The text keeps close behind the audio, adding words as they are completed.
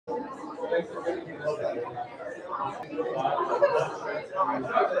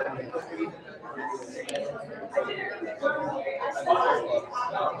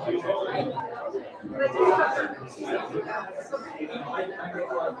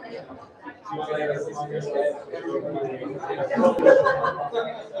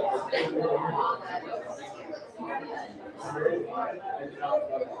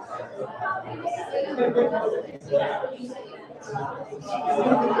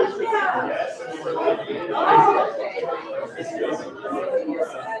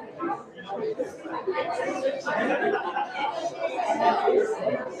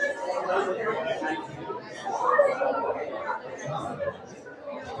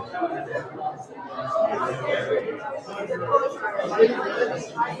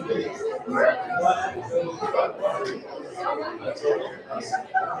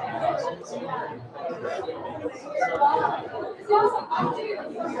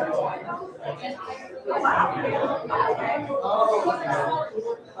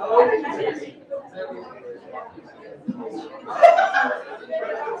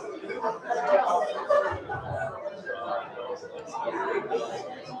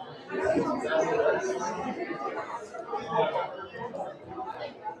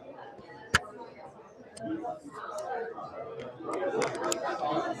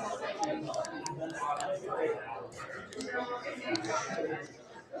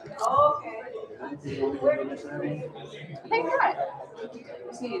Okay, got it.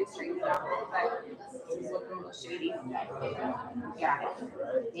 Just need to straighten it out a little bit. It's looking a little shady. Got it.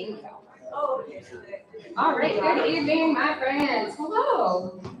 Thank you. All right, good evening, my friends.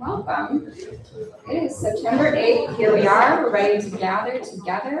 Hello, welcome. It is September 8th. Here we are. We're ready to gather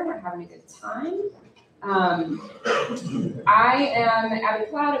together. We're having a good time. I am Abby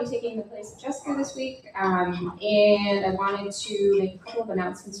Cloud. I'm taking the place of Jessica this week, and I wanted to make a couple of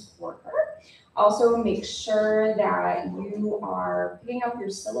announcements for her. Also, make sure that you are picking up your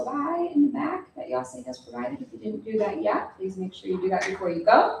syllabi in the back that Yassay has provided. If you didn't do that yet, please make sure you do that before you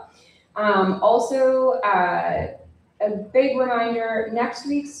go. A big reminder, next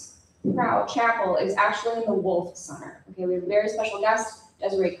week's chapel is actually in the Wolf Center. Okay, we have a very special guest,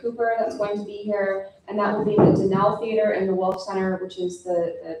 Desiree Cooper, that's going to be here, and that will be in the Donnell Theater in the Wolf Center, which is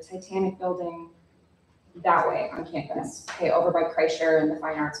the Titanic building that way on campus, okay, over by Kreischer and the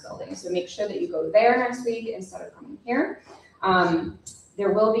Fine Arts Building. So make sure that you go there next week instead of coming here.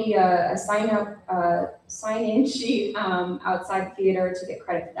 There will be a sign-in sheet outside the theater to get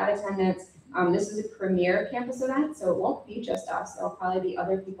credit for that attendance. This is a premier campus event, so it won't be just us. There'll probably be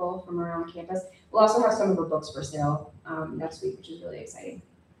other people from around campus. We'll also have some of our books for sale next week, which is really exciting.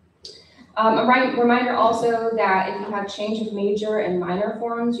 A reminder also that if you have change of major and minor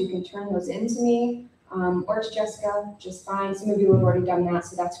forms, you can turn those in to me or to Jessica, just fine. Some of you have already done that,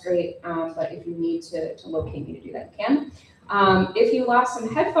 so that's great. But if you need to locate me to do that, you can. If you lost some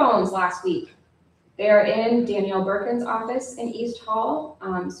headphones last week, they are in Danielle Birkin's office in East Hall.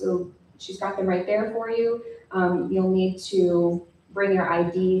 So she's got them right there for you. You'll need to bring your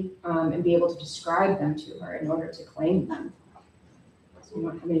ID and be able to describe them to her in order to claim them. So you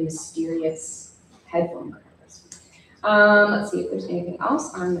won't have any mysterious headphone covers. Let's see if there's anything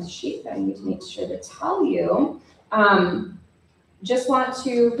else on the sheet that I need to make sure to tell you. Just want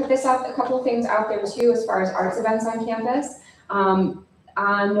to put this up, a couple of things out there too, as far as arts events on campus. On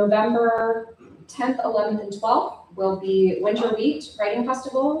November 10th, 11th, and 12th will be Winter Wheat Writing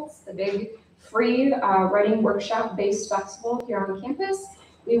Festival. It's the big free writing workshop-based festival here on campus.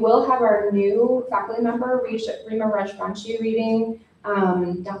 We will have our new faculty member, Rima Rajbanshi, reading.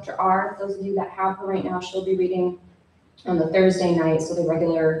 Dr. R, those of you that have her right now, she'll be reading on the Thursday night, so the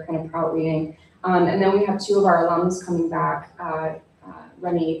regular kind of prout reading. And then we have two of our alums coming back,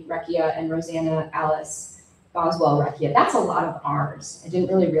 Remy Recchia and Rosanna Alice Boswell Recchia. That's a lot of R's. I didn't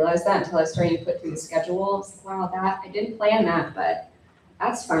really realize that until I started to put through the schedule. I was like, wow, I didn't plan that, but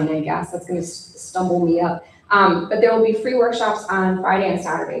that's fine, I guess. That's going to stumble me up. But there will be free workshops on Friday and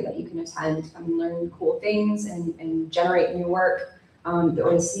Saturday that you can attend and learn cool things and generate new work, or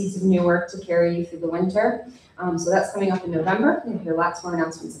the seeds of new work to carry you through the winter. So that's coming up in November. You'll hear lots more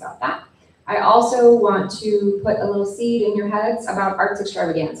announcements about that. I also want to put a little seed in your heads about Arts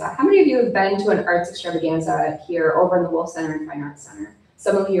Extravaganza. How many of you have been to an Arts Extravaganza here over in the Wolf Center and Fine Arts Center?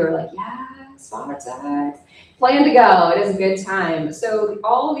 Some of you are like, yes, arts. Plan to go, it is a good time. So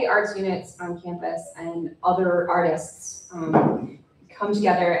all the arts units on campus and other artists come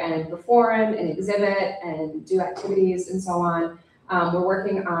together and perform and exhibit and do activities and so on. We're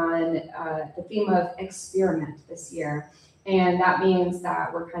working on the theme of experiment this year. And that means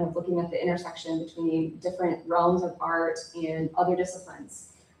that we're kind of looking at the intersection between different realms of art and other disciplines.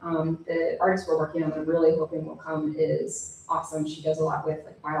 The artist we're working on, I'm really hoping will come, is awesome. She does a lot with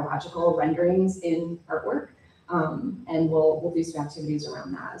like biological renderings in artwork, and we'll do some activities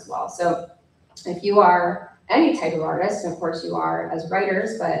around that as well. So if you are any type of artist, and of course you are as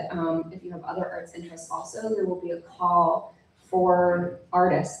writers, but if you have other arts interests also, there will be a call for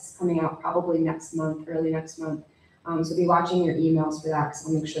artists coming out probably next month, early next month. So be watching your emails for that, because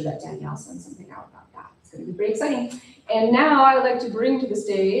I'll make sure that Danielle sends something out about that. It's going to be pretty exciting. And now I would like to bring to the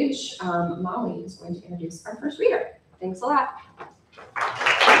stage Molly, who's going to introduce our first reader. Thanks a lot.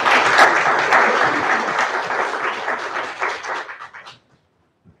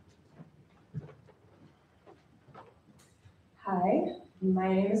 Hi,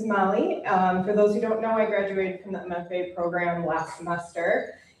 my name is Molly. For those who don't know, I graduated from the MFA program last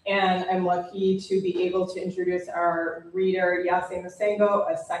semester, and I'm lucky to be able to introduce our reader, Yassay Masango,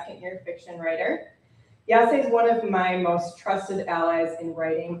 a second-year fiction writer. Yassay is one of my most trusted allies in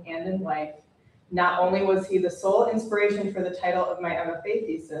writing and in life. Not only was he the sole inspiration for the title of my MFA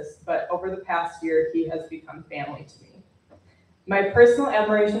thesis, but over the past year, he has become family to me. My personal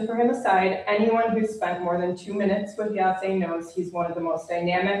admiration for him aside, anyone who's spent more than 2 minutes with Yassay knows he's one of the most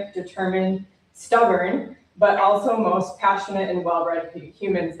dynamic, determined, stubborn, but also most passionate and well-read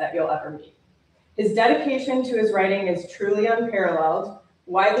humans that you'll ever meet. His dedication to his writing is truly unparalleled,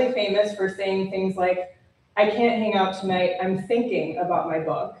 widely famous for saying things like, "I can't hang out tonight, I'm thinking about my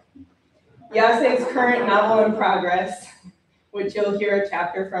book." Yassay's current novel in progress, which you'll hear a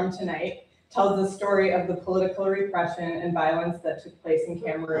chapter from tonight, tells the story of the political repression and violence that took place in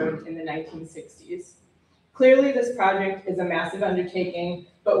Cameroon in the 1960s. Clearly, this project is a massive undertaking,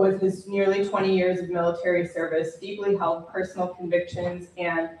 but with his nearly 20 years of military service, deeply held personal convictions,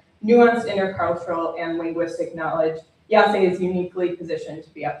 and nuanced intercultural and linguistic knowledge, Yassay is uniquely positioned to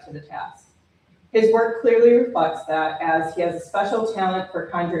be up to the task. His work clearly reflects that, as he has a special talent for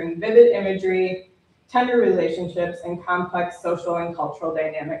conjuring vivid imagery, tender relationships, and complex social and cultural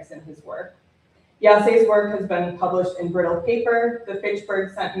dynamics in his work. Yassay's work has been published in Brittle Paper, the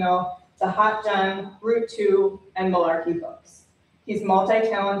Fitchburg Sentinel, the Hot Gen, Route 2, and Malarkey Books. He's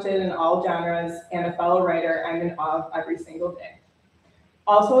multi-talented in all genres, and a fellow writer I'm in awe of every single day.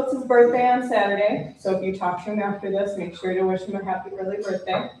 Also, it's his birthday on Saturday, so if you talk to him after this, make sure to wish him a happy early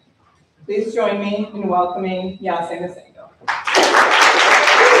birthday. Please join me in welcoming Yassay Masango.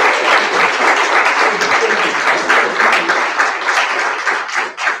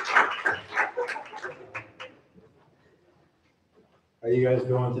 How are you guys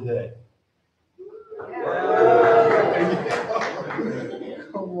doing today?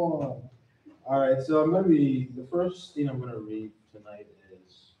 Come on. All right, so I'm going to be, the first thing I'm going to read tonight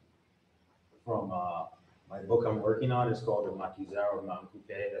is from my book I'm working on. It's called The Maquisard of Mount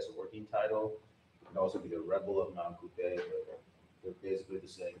Coupe. That's a working title. It could also be The Rebel of Mount Coupe, but they're basically the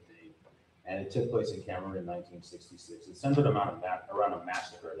same thing. And it took place in Cameroon in 1966. It centered around a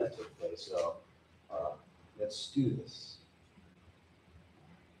massacre that took place. So let's do this.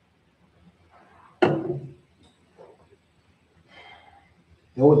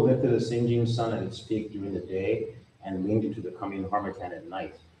 Though it lifted a singeing sun at its peak during the day and leaned into the coming harmattan at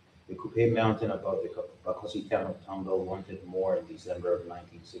night, the Coupe Mountain above the Bakosi town of Tombo wanted more in December of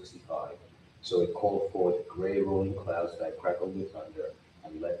 1965, so it called forth gray rolling clouds that crackled with thunder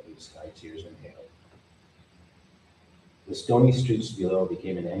and let loose sky tears and hail. The stony streets below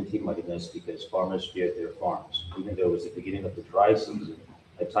became an empty muddiness because farmers feared their farms, even though it was the beginning of the dry season,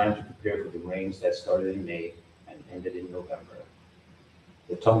 a time to prepare for the rains that started in May and ended in November.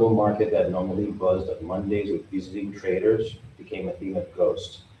 The tumble market that normally buzzed on Mondays with visiting traders became a theme of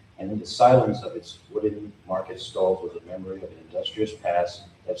ghosts, and in the silence of its wooden market stalls was a memory of an industrious past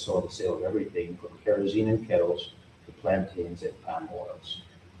that saw the sale of everything from kerosene and kettles to plantains and palm oils.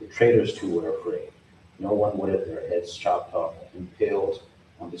 The traders too were afraid. No one wanted their heads chopped off and impaled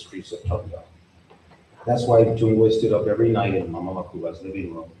on the streets of Tonga. That's why Jungwe stood up every night in Mama Makuba's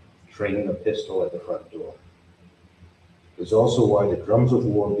living room, training a pistol at the front door. It's also why the drums of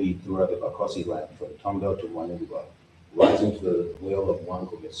war beat throughout the Bakosi land from Tonga to Manuba, rising to the wail of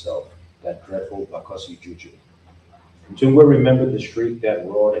Wangkum itself, that dreadful Bakosi juju. Jungwe remembered the shriek that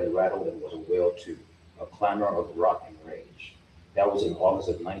roared and rattled and was a wail too, a clamor of rock and rage. That was in August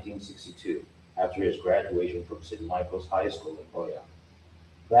of 1962, after his graduation from St. Michael's High School in Oya.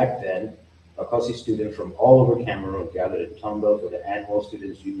 Back then, Bakosi students from all over Cameroon gathered in Tombo for the annual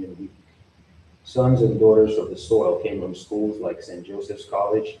Students' Union Week. Sons and daughters of the soil came from schools like St. Joseph's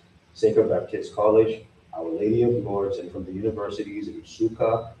College, Sacred Baptist College, Our Lady of Lourdes, and from the universities in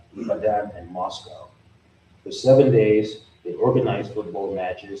Suka, Ibadan, and Moscow. For 7 days, they organized football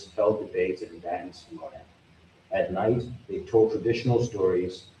matches, held debates, and danced Monet. At night, they told traditional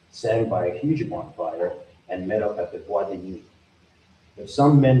stories, sang by a huge bonfire, and met up at the Bois de Nuit. But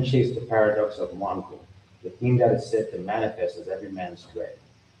some men chased the paradox of Manco, the theme that is said to manifest as every man's dread.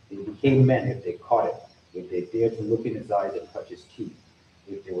 They became men if they caught it, if they dared to look in his eyes and touch his teeth,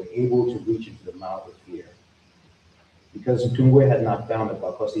 if they were able to reach into the mouth of fear. Because Ntungwe had not found a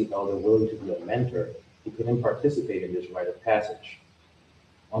Bakosi elder willing to be a mentor, he couldn't participate in this rite of passage.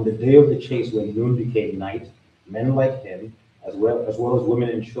 On the day of the chase, when noon became night, men like him, as well as women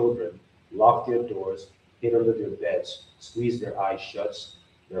and children, locked their doors, hid under their beds, squeezed their eyes shut,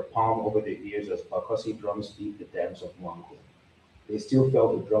 their palm over their ears as Bakosi drums beat the dance of Mango. They still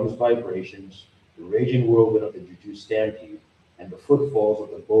felt the drum's vibrations, the raging whirlwind of the Juju stampede, and the footfalls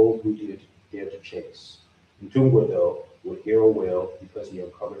of the bold who dared to chase. Ntungwe, though, would hear a wail because he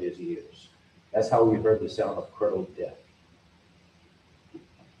uncovered his ears. That's how we heard the sound of curdled death.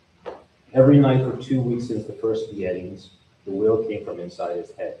 Every night for 2 weeks since the first beheadings, the wail came from inside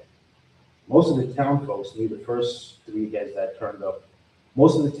his head. Most of the town folks knew the first three heads that turned up.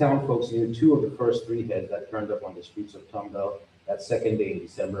 Most of the town folks knew two of the first three heads that turned up on the streets of Tombell that second day in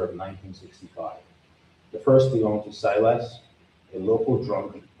December of 1965. The first belonged to Silas, a local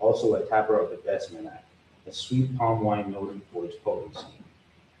drunk, also a tapper of the best Menac, a sweet palm wine noted for its potency.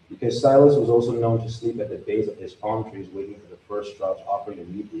 Because Silas was also known to sleep at the base of his palm trees waiting for the first drops offering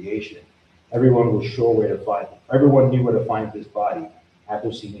inebriation, everyone knew where to find his body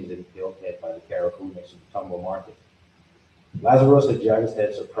after seeing his impaled head by the Caribou next to the Tumble Market. Lazarus Ajang's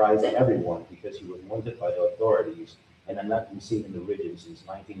head surprised everyone because he was wanted by the authorities and had not been seen in the region since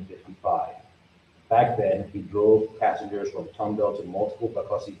 1955. Back then, he drove passengers from Tombell to multiple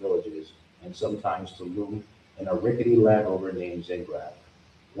Bakosi villages and sometimes to Loom in a rickety Land Rover named Zengraf.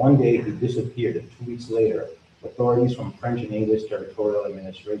 One day, he disappeared, and 2 weeks later, authorities from French and English territorial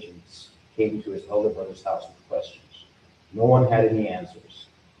administrations came to his elder brother's house with questions. No one had any answers.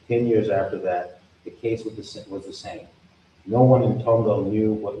 10 years after that, the case was the same. No one in Tombell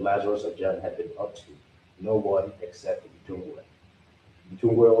knew what Lazarus Ajahn had been up to. No one except Ntungwe.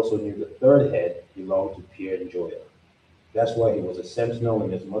 Ntungwe also knew the third head belonged to Pierre Njoya. That's why he was a sentinel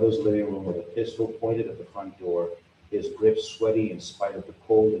in his mother's living room with a pistol pointed at the front door, his grip sweaty in spite of the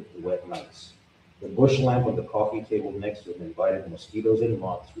cold and the wet nights. The bush lamp on the coffee table next to him invited mosquitoes and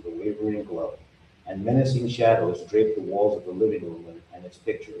moths through the wavering glow, and menacing shadows draped the walls of the living room and its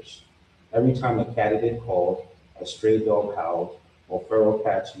pictures. Every time a katydid called, a stray dog howled, or feral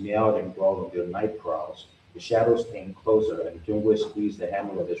cats meowed and growled on their night prowls, the shadows came closer and Jungwe squeezed the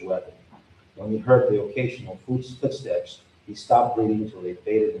handle of his weapon. When he heard the occasional footsteps, he stopped breathing until they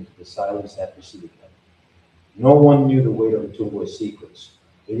faded into the silence that preceded them. No one knew the weight of Ntungwe's secrets.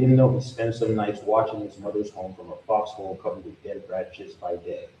 They didn't know he spent some nights watching his mother's home from a foxhole covered with dead branches by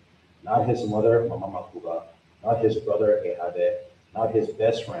day. Not his mother, Mama Makuba, not his brother, Ehade, not his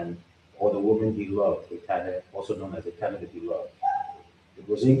best friend, or the woman he loved, Ekane, also known as Ekane the Beloved. It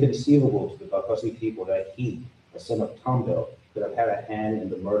was inconceivable to the Bakosi people that he, a son of Tombell, could have had a hand in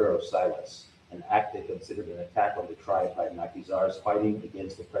the murder of Silas, an act they considered an attack on the tribe by Makizars fighting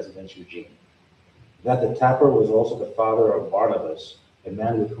against the president's regime. That the tapper was also the father of Barnabas, a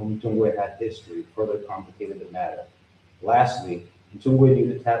man with whom Ntungwe had history, further complicated the matter. Lastly, Ntungwe knew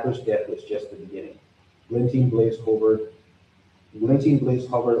the tapper's death was just the beginning. Glinting blades hovered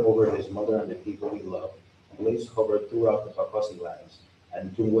over his mother and the people he loved. Blades hovered throughout the Bakosi lands,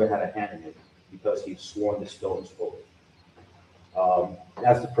 and Ntungwe had a hand in it because he'd sworn the stones oath.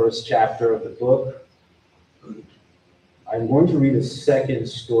 That's the first chapter of the book. I'm going to read a second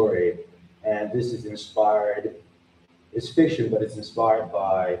story, and this is inspired. It's fiction, but it's inspired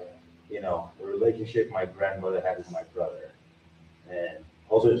by, the relationship my grandmother had with my brother, and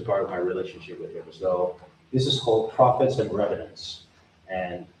also inspired my relationship with him. So this is called Prophets and Revenants,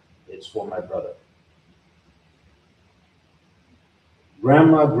 and it's for my brother.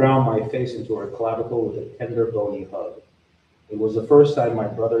 Grandma ground my face into her clavicle with a tender, bony hug. It was the first time my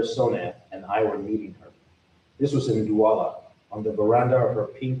brother Sone and I were meeting her. This was in Douala, on the veranda of her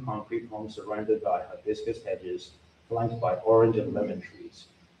pink concrete home surrounded by hibiscus hedges, flanked by orange and lemon trees.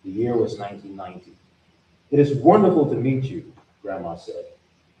 The year was 1990. "It is wonderful to meet you," Grandma said.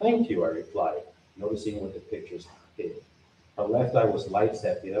 "Thank you," I replied, noticing what the pictures hid. Her left eye was light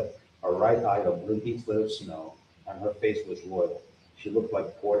sepia, her right eye a blinking slit of snow, and her face was royal. She looked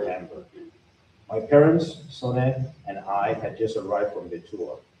like Port Amber. My parents, Sone, and I had just arrived from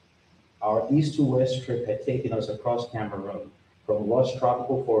Betua. Our east to west trip had taken us across Cameroon, from lush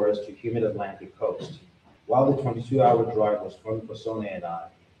tropical forest to humid Atlantic coast. While the 22-hour drive was fun for Sone and I,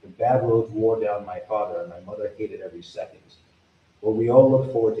 the bad roads wore down my father and my mother hated every second. but we all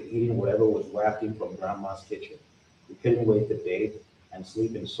looked forward to eating whatever was wafting from Grandma's kitchen. We couldn't wait to bathe and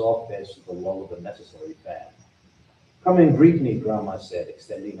sleep in soft beds to the lull of the necessary fan. Come and greet me, Grandma said,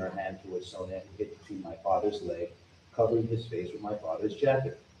 extending her hand towards Sonia who hid between my father's leg, covering his face with my father's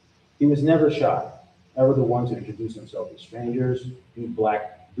jacket. He was never shy, ever the one to introduce himself to strangers, do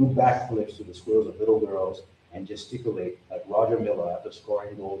backflips to the squeals of little girls, and gesticulate like Roger Miller after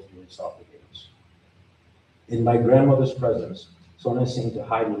scoring goals during soccer games. In my grandmother's presence, Sonia seemed to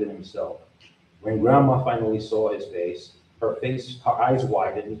hide within himself. When Grandma finally saw his face, her eyes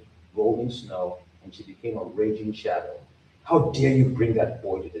widened, rolled in snow, and she became a raging shadow. How dare you bring that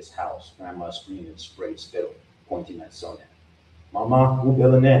boy to this house? Grandma screamed and sprayed spittle, pointing at Sonia. Mama,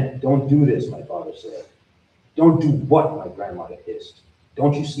 don't do this, my father said. Don't do what? My grandmother hissed.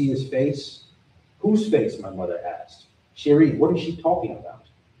 Don't you see his face? Whose face? My mother asked. Cherie, what is she talking about?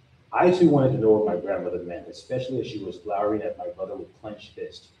 I too wanted to know what my grandmother meant, especially as she was glowering at my brother with clenched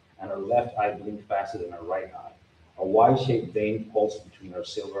fist, and her left eye blinked faster than her right eye. A Y-shaped vein pulsed between her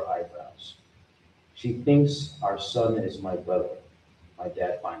silver eyebrows. She thinks our son is my brother, my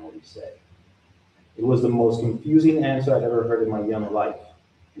dad finally said. It was the most confusing answer I'd ever heard in my young life.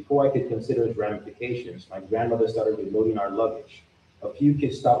 Before I could consider its ramifications, my grandmother started reloading our luggage. A few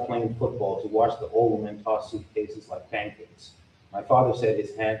kids stopped playing football to watch the old woman toss suitcases like pancakes. My father put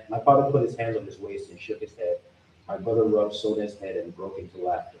his hands on his waist and shook his head. My brother rubbed Sonia's head and broke into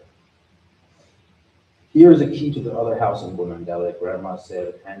laughter. Here is a key to the other house in Bonandela, Grandma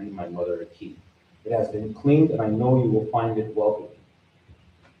said, handing my mother a key. It has been cleaned and I know you will find it welcoming.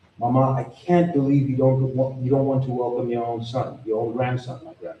 Mama, I can't believe you don't want to welcome your own son, your own grandson,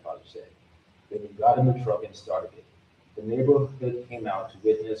 my grandfather said. Then he got in the truck and started it. The neighborhood came out to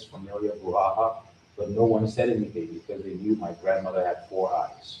witness familiar brouhaha, but no one said anything because they knew my grandmother had 4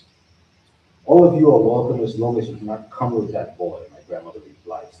 eyes. All of you are welcome as long as you do not come with that boy, my grandmother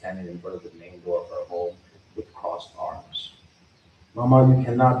replied, standing in front of the main door of her home with crossed arms. Mama, you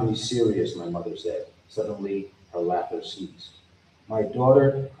cannot be serious, my mother said. Suddenly, her laughter ceased. My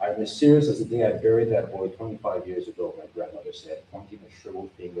daughter, I'm as serious as the day I buried that boy 25 years ago, my grandmother said, pointing a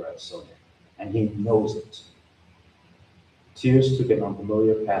shriveled finger at Sonia. And he knows it. Tears took an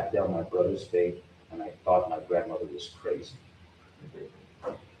unfamiliar path down my brother's face, and I thought my grandmother was crazy.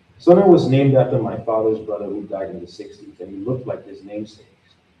 Sonia was named after my father's brother who died in the 60s, and he looked like his namesake.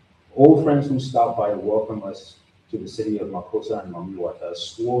 Old friends who stopped by to welcome us to the city of Makosa and Mamiwata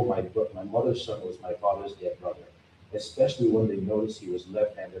swore my mother's son was my father's dead brother, especially when they noticed he was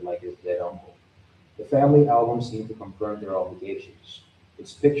left-handed like his dead uncle. The family album seemed to confirm their obligations.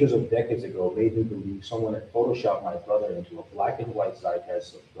 Its pictures of decades ago made me believe someone had photoshopped my brother into a black and white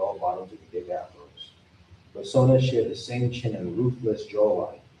zeitgeist of dull bottoms and big afros. But Sonia shared the same chin and ruthless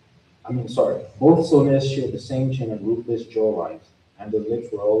jawline. Both Sonias shared the same chin and ruthless jawlines, and their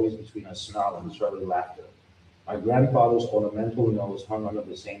lips were always between a snarl and surly laughter. My grandfather's ornamental nose hung under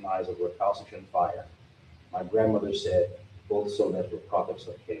the same eyes of recalcitrant fire. My grandmother said both Sonias were prophets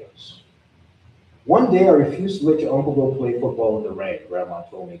of chaos. One day I refused to let your uncle go play football in the rain, Grandma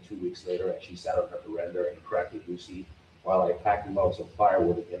told me 2 weeks later as she sat on her veranda and cracked a goosey while I packed logs of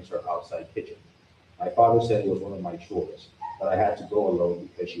firewood against her outside kitchen. My father said it was one of my chores, but I had to go alone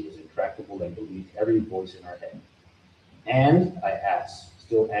because she was intractable and believed every voice in her head. And, I asked,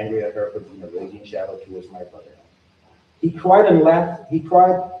 still angry at her for being a raging shadow towards my brother. He cried and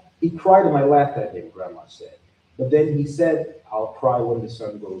I laughed at him, Grandma said. But then he said, I'll cry when the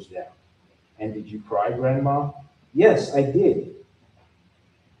sun goes down. And did you cry, Grandma? Yes, I did,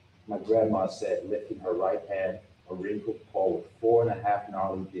 my grandma said, lifting her right hand, a wrinkled paw with 4.5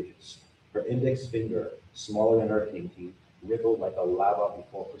 gnarly digits. Her index finger, smaller than her pinky, wriggled like a lava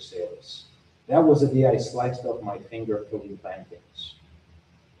before chrysalis. That was the day I sliced off my finger peeling plantains.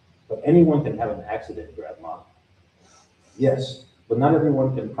 But anyone can have an accident, Grandma. Yes, but not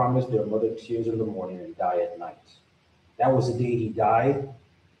everyone can promise their mother tears in the morning and die at night. That was the day he died?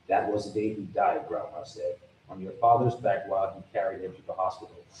 That was the day he died, Grandma said, on your father's back while he carried him to the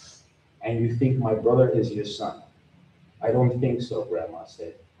hospital. And you think my brother is your son? I don't think so, Grandma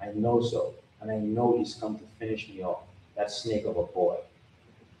said. I know so, and I know he's come to finish me off, that snake of a boy.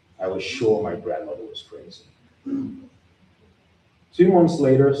 I was sure my grandmother was crazy. 2 months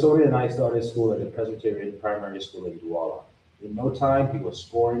later, Sonia and I started school at the Presbyterian Primary School in Douala. In no time, he was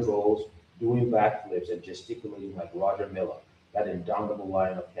scoring goals, doing backflips, and gesticulating like Roger Miller, that indomitable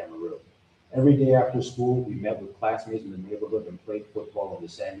lion of Cameroon. Every day after school, we met with classmates in the neighborhood and played football on the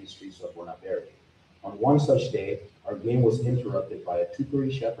sandy streets of Bonaberi. On one such day, our game was interrupted by a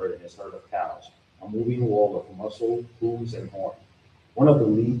Tupari shepherd and his herd of cows, a moving wall of muscle, hooves, and horn. One of the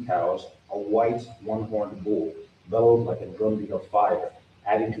lead cows, a white one-horned bull, bellowed like a drumbeat of fire,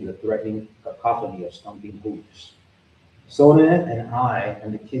 adding to the threatening cacophony of stumping hooves. Sona and I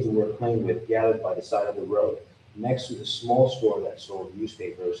and the kids we were playing with gathered by the side of the road, next to the small store that sold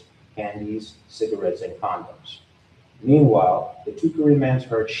newspapers, candies, cigarettes, and condoms. Meanwhile, the two Korean man's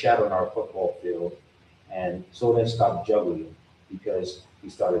herd shat on our football field, and Sona stopped juggling because he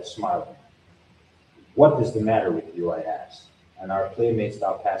started smiling. What is the matter with you? I asked, and our playmates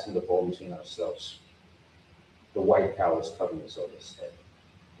stopped passing the ball between ourselves. The white cow was coming, Sona said.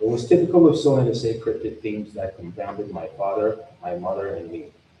 It was typical of Sona to say cryptic things that confounded my father, my mother, and me.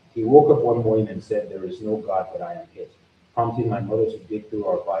 He woke up one morning and said, "There is no God but I am it," prompting my mother to dig through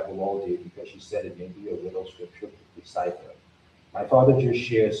our Bible all day because she said it may be a little scripture to decipher. My father just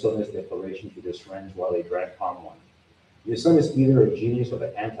shared Sona's declaration with his friends while they drank palm wine. "Your son is either a genius or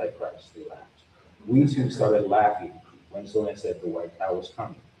the Antichrist," they laughed. We too started laughing when Sona said the white cow was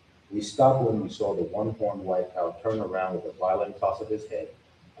coming. We stopped when we saw the one-horned white cow turn around with a violent toss of his head,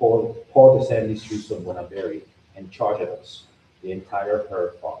 paw the sandy streets of Buenaberry, and charge at us. The entire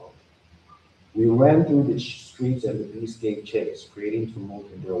herd followed. We ran through the streets and the beast gave chase, creating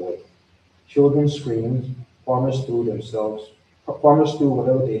tumult in their wake. Children screamed, farmers threw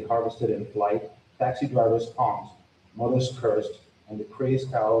whatever they harvested in flight, taxi drivers honked, mothers cursed, and the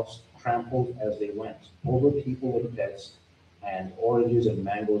crazed cows trampled as they went, over people and pets, and oranges and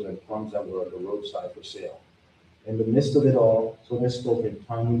mangoes and plums that were on the roadside for sale. In the midst of it all, Soner spoke in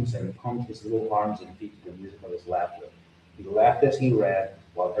tongues and pumped his little arms and feet to the music of his laughter. He laughed as he ran,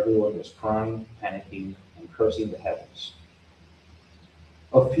 while everyone was crying, panicking, and cursing the heavens.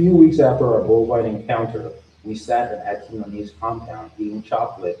 A few weeks after our bovine encounter, we sat at Atimani's compound eating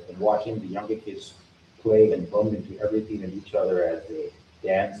chocolate and watching the younger kids play and bump into everything and each other as they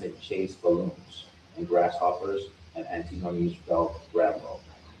danced and chased balloons and grasshoppers and Auntie belt Rambo.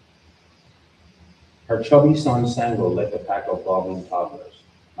 Her chubby son Sango led the pack of gobbling toddlers.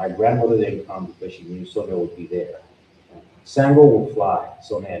 My grandmother didn't come because she knew Sonia would be there. Sango will fly,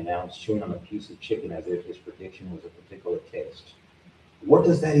 Sonia announced, chewing on a piece of chicken as if his prediction was a particular taste. What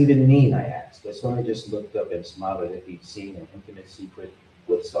does that even mean? I asked. But Sonia just looked up and smiled as if he'd seen an intimate secret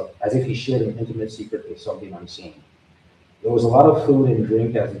as if he shared an intimate secret with something unseen. There was a lot of food and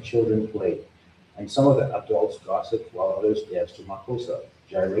drink as the children played, and some of the adults gossiped while others danced to Makosa,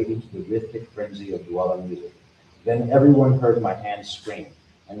 gyrating to the rhythmic frenzy of Douala music. Then everyone heard my hands scream,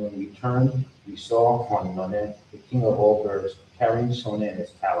 and when we turned, we saw Juan None, the king of all birds, carrying Sona in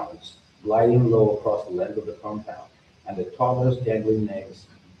his talons, gliding low across the length of the compound, and the toddler's dangling legs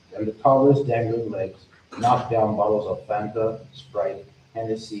knocked down bottles of Fanta, Sprite,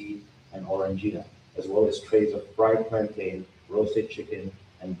 Hennessy, and Orangina, as well as trays of fried plantain, roasted chicken,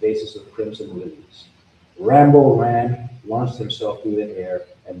 and vases of crimson lilies. Rambo ran, launched himself through the air,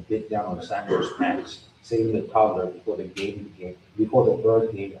 and bit down on Sango's pants, saving the toddler before the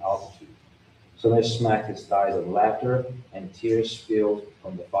bird gained altitude. Someone smacked his thighs in laughter, and tears spilled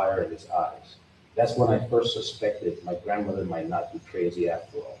from the fire in his eyes. That's when I first suspected my grandmother might not be crazy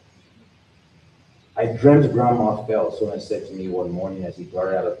after all. I dreamt Grandma fell, someone said to me one morning as he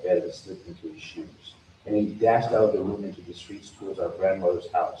darted out of bed and slipped into his shoes. And he dashed out of the room into the streets towards our grandmother's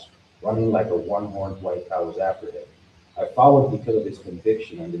house, running like a one-horned white cow was after him. I followed because of his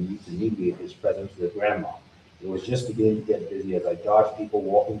conviction and the need to mediate his presence with Grandma. It was just beginning to get busy as I dodged people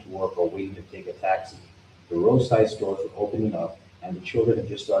walking to work or waiting to take a taxi. The roadside stores were opening up, and the children had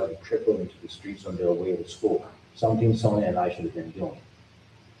just started to trickle into the streets on their way to school, something Sonia and I should have been doing.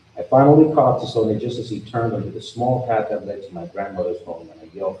 I finally caught up to Sonia just as he turned onto the small path that led to my grandmother's home, and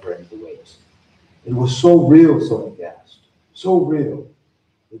I yelled for him to wait. It was so real, Sonia gasped. So real.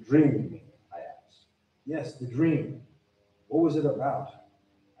 The dream, you mean? I asked. Yes, the dream. What was it about?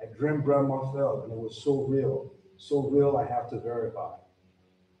 I dreamt Grandma fell, and it was so real I have to verify.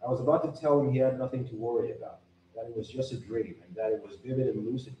 I was about to tell him he had nothing to worry about, that it was just a dream, and that it was vivid and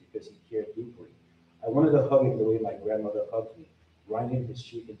lucid because he cared deeply. I wanted to hug him the way my grandmother hugged me, grinding his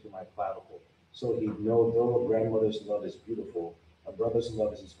cheek into my clavicle, so he'd know though a grandmother's love is beautiful, a brother's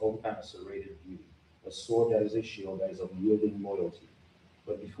love is its own kind of serrated beauty, a sword that is a shield that is unyielding loyalty.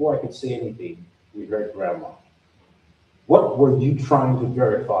 But before I could say anything, we heard Grandma. What were you trying to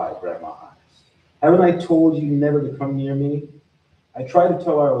verify, Grandma asked. Haven't I told you never to come near me? I tried to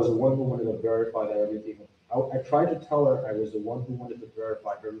tell her I was the one who wanted to verify that everything. I tried to tell her I was the one who wanted to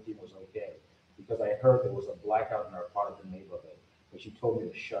verify everything was okay, because I heard there was a blackout in our part of the neighborhood, but she told me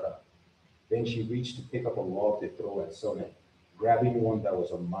to shut up. Then she reached to pick up a log to throw at Sonia, grabbing one that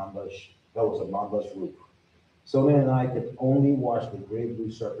was a mamba's roof. Sonia and I could only watch the gray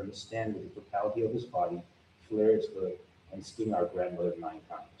blue serpent stand with the totality of his body, flare its hood, and sting our grandmother 9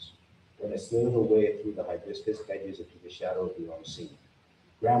 times. Then it slithered away through the hibiscus hedges into the shadow of the unseen.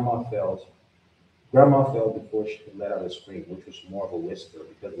 Grandma fell before she could let out a scream, which was more of a whisper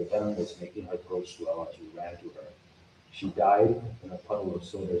because the venom was making her throat swell as we ran to her. She died in a puddle of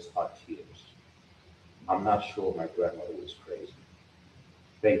Soda's hot tears. I'm not sure my grandmother was crazy.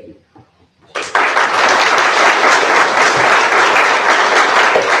 Thank you.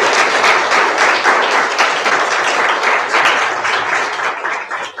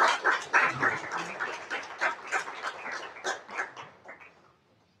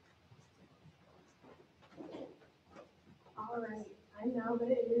 All right, I'm now going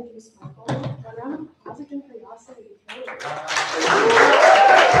to introduce Michael. A round of applause again for Yassay.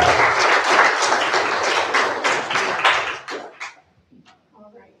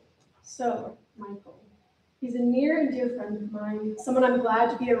 All right, so Michael, he's a near and dear friend of mine, someone I'm glad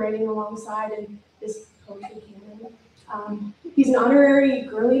to be writing alongside in this poetry canon. He's an honorary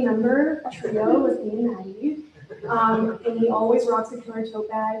girly member trio with me and Maddie, and he always rocks a killer tote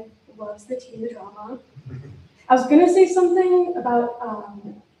bag, loves the tea and the drama. I was gonna say something about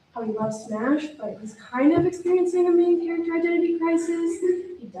how he loves Smash, but he's kind of experiencing a main character identity crisis.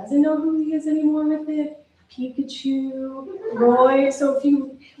 He doesn't know who he is anymore with it. Pikachu, Roy. So if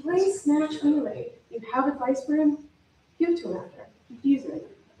you play Smash anyway, you have advice for him, give it to him after. Use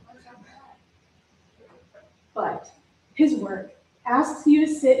it. But his work asks you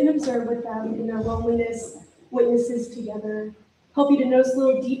to sit and observe with them in their loneliness, witnesses together, help you to notice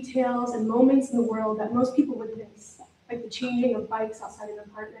little details and moments in the world that most people would miss, like the changing of bikes outside an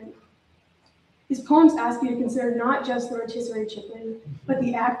apartment. His poems ask you to consider not just the rotisserie chicken, but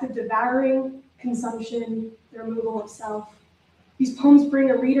the act of devouring, consumption, the removal of self. These poems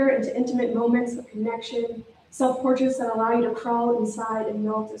bring a reader into intimate moments of connection, self-portraits that allow you to crawl inside and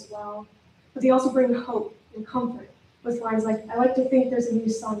melt as well. But they also bring hope and comfort with lines like, I like to think there's a new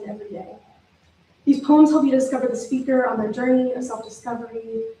sun every day. These poems help you to discover the speaker on their journey of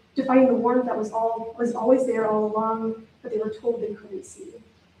self-discovery, to finding the warmth that was always there all along, but they were told they couldn't see.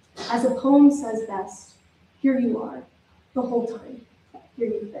 As the poem says best, here you are, the whole time. Here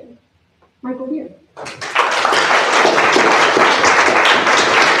you've been. Michael Weir.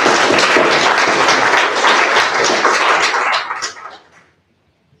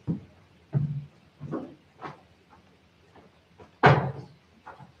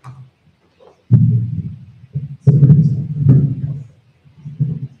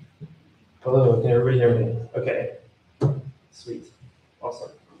 Hello, can everybody hear me? Okay, sweet,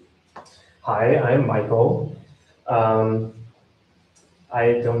 awesome. Hi, I'm Michael.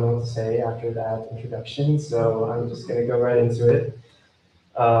 I don't know what to say after that introduction, so I'm just gonna go right into it.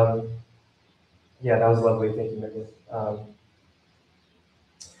 Yeah, that was lovely, thank you, Megan.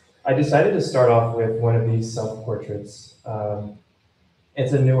 I decided to start off with one of these self-portraits.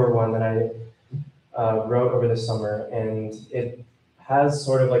 It's a newer one that I wrote over the summer, and it has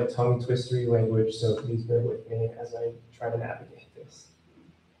sort of like tongue-twistery language, so please bear with me as I try to navigate this.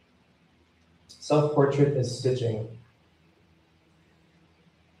 Self-portrait is stitching.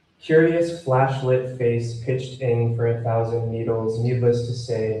 Curious flashlit face pitched in for 1,000 needles, needless to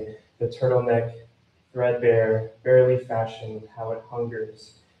say, the turtleneck, threadbare, barely fashioned, how it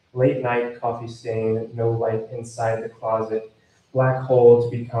hungers. Late night coffee stain, no light inside the closet, black hole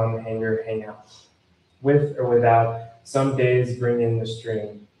to become hanger hangout. With or without, some days bring in the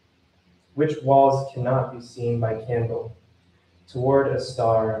string. Which walls cannot be seen by candle? Toward a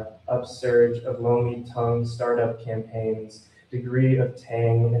star, upsurge of lonely tongue startup campaigns, degree of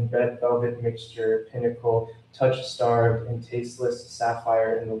tang and red velvet mixture, pinnacle, touch starved and tasteless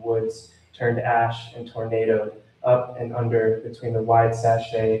sapphire in the woods, turned ash and tornadoed, up and under between the wide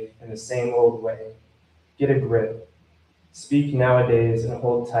sachet and the same old way. Get a grip. Speak nowadays and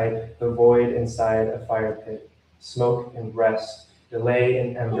hold tight the void inside a fire pit. Smoke and rest, delay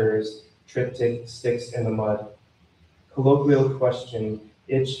in embers, triptych sticks in the mud. Colloquial question,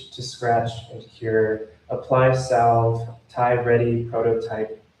 itch to scratch and cure, apply salve, tie ready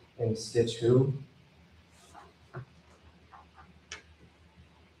prototype, and stitch who?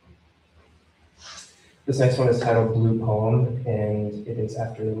 This next one is titled Blue Poem, and it is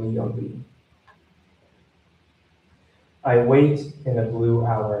after Lee on Lee. I wait in a blue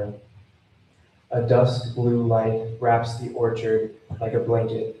hour. A dusk blue light wraps the orchard like a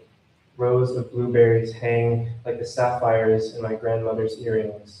blanket. Rows of blueberries hang like the sapphires in my grandmother's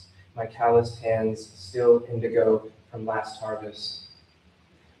earrings, my calloused hands still indigo from last harvest.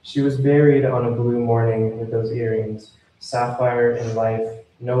 She was buried on a blue morning with those earrings, sapphire in life,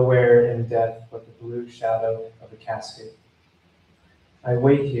 nowhere in death but the blue shadow of a casket. I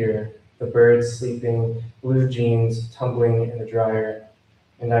wait here, the birds sleeping, blue jeans tumbling in the dryer,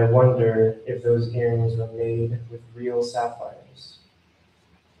 and I wonder if those earrings were made with real sapphires.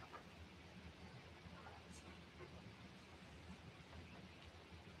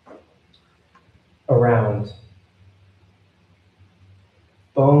 Around.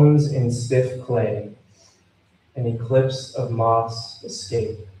 Bones in stiff clay, an eclipse of moths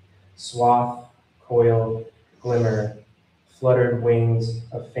escape, swath, coil, glimmer, fluttered wings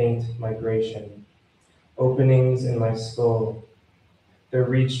of faint migration, openings in my skull, the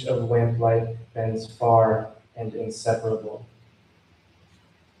reach of lamplight bends far and inseparable.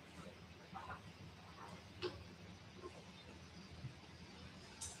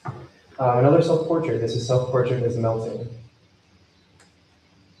 Another self-portrait. This is self-portrait is melting.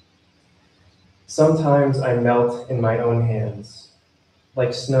 Sometimes I melt in my own hands,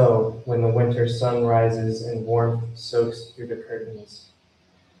 like snow when the winter sun rises and warmth soaks through the curtains.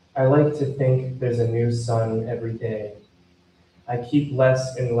 I like to think there's a new sun every day. I keep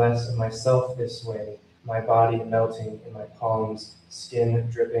less and less of myself this way, my body melting in my palms, skin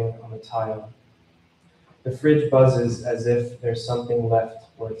dripping on the tile. The fridge buzzes as if there's something left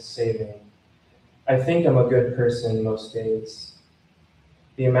worth saving. I think I'm a good person most days.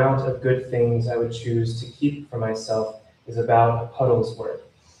 The amount of good things I would choose to keep for myself is about a puddle's worth.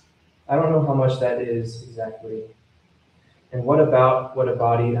 I don't know how much that is exactly. And what about what a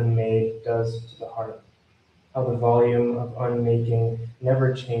body unmade does to the heart? How the volume of unmaking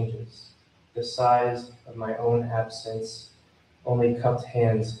never changes. The size of my own absence, only cupped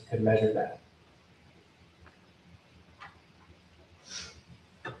hands could measure that.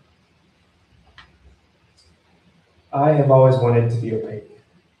 I have always wanted to be opaque.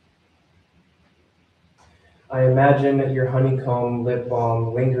 I imagine your honeycomb lip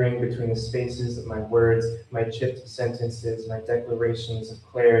balm lingering between the spaces of my words, my chipped sentences, my declarations of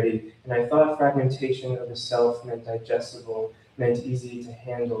clarity, and I thought fragmentation of the self meant digestible, meant easy to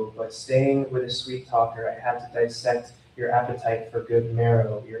handle, but staying with a sweet talker, I had to dissect your appetite for good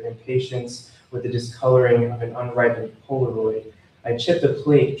marrow, your impatience with the discoloring of an unripened Polaroid. I chipped a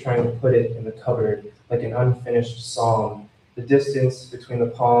plate trying to put it in the cupboard, like an unfinished psalm. The distance between the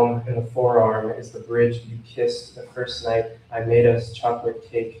palm and the forearm is the bridge you kissed the first night I made us chocolate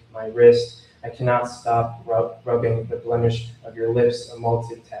cake, my wrist. I cannot stop rubbing the blemish of your lips, a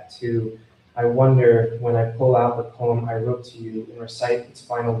malted tattoo. I wonder when I pull out the poem I wrote to you and recite its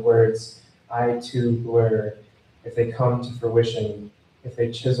final words, I too blur, if they come to fruition, if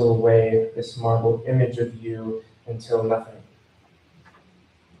they chisel away this marble image of you until nothing.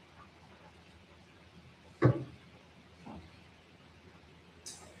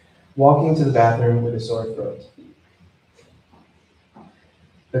 Walking to the bathroom with a sore throat.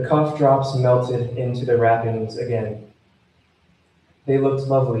 The cough drops melted into the wrappings again. They looked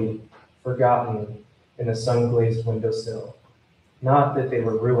lovely, forgotten, in the sun-glazed windowsill. Not that they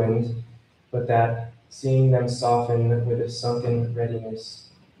were ruined, but that, seeing them soften with a sunken readiness,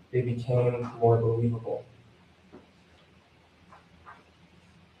 they became more believable.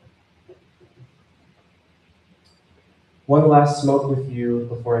 One last smoke with you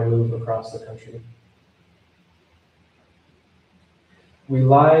before I move across the country. We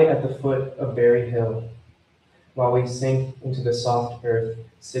lie at the foot of Berry Hill. While we sink into the soft earth,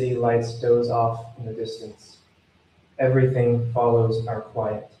 city lights doze off in the distance. Everything follows our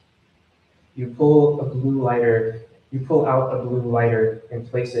quiet. You pull out a blue lighter and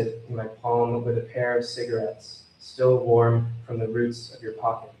place it in my palm with a pair of cigarettes, still warm from the roots of your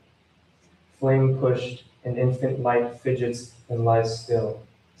pocket. Flame pushed, an infant light fidgets and lies still,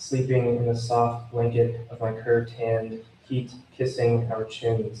 sleeping in the soft blanket of my curved hand, heat kissing our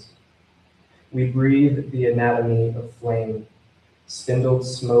chins. We breathe the anatomy of flame, spindled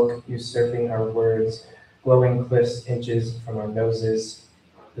smoke usurping our words, glowing cliffs inches from our noses.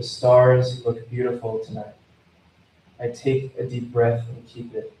 The stars look beautiful tonight. I take a deep breath and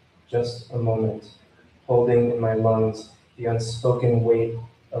keep it, just a moment, holding in my lungs the unspoken weight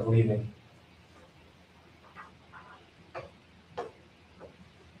of leaving.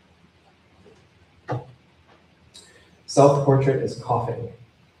 Self-portrait is coughing.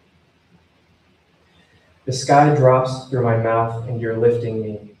 The sky drops through my mouth and you're lifting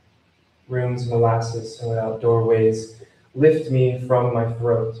me. Rooms molasses and without doorways, lift me from my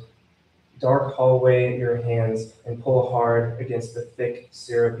throat. Dark hallway, your hands, and pull hard against the thick,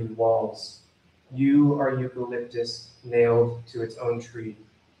 syrupy walls. You are eucalyptus nailed to its own tree.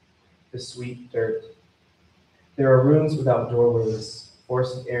 The sweet dirt. There are rooms without doorways,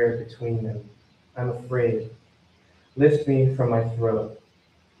 forced air between them. I'm afraid. Lift me from my throat.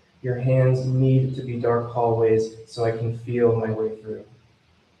 Your hands need to be dark hallways so I can feel my way through.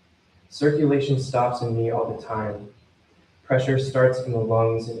 Circulation stops in me all the time. Pressure starts in the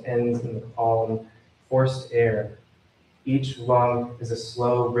lungs and ends in the calm, forced air. Each lung is a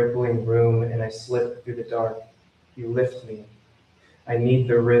slow, rippling room, and I slip through the dark. You lift me. I need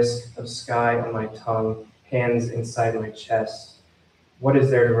the risk of sky on my tongue, hands inside my chest. What is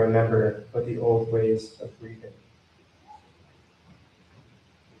there to remember but the old ways of breathing?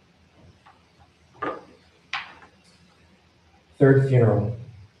 Third funeral.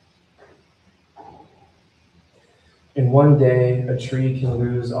 In one day, a tree can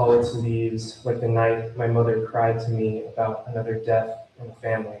lose all its leaves, like the night my mother cried to me about another death in the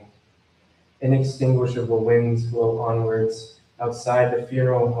family. Inextinguishable winds blow onwards, outside the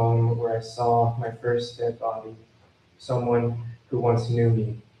funeral home where I saw my first dead body, someone who once knew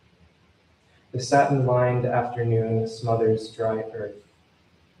me. The satin-lined afternoon smothers dry earth.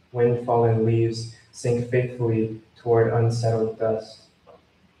 Wind-fallen leaves sink faithfully toward unsettled dust.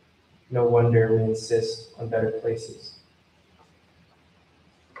 No wonder we insist on better places.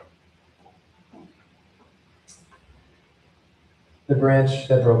 The branch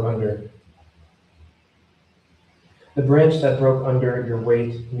that broke under. The branch that broke under your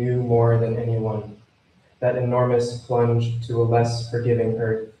weight knew more than anyone. That enormous plunge to a less forgiving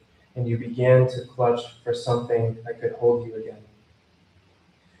earth, and you began to clutch for something that could hold you again.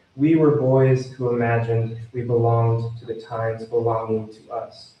 We were boys who imagined we belonged to the times belonging to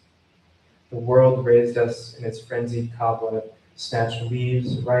us. The world raised us in its frenzied cobweb, snatched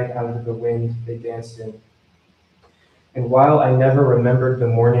leaves right out of the wind they danced in. And while I never remembered the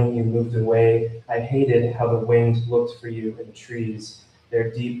morning you moved away, I hated how the wind looked for you in the trees, their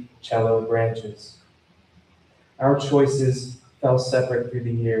deep cello branches. Our choices fell separate through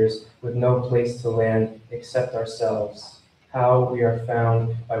the years, with no place to land except ourselves. How we are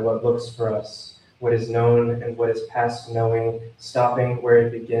found by what looks for us, what is known and what is past knowing, stopping where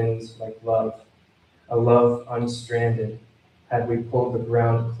it begins like love. A love unstranded, had we pulled the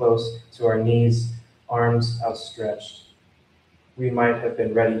ground close to our knees, arms outstretched. We might have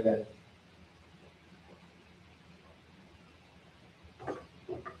been ready then.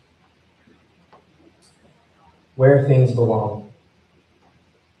 Where things belong.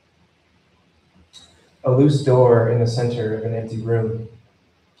 A loose door in the center of an empty room.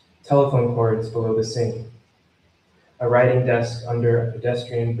 Telephone cords below the sink. A writing desk under a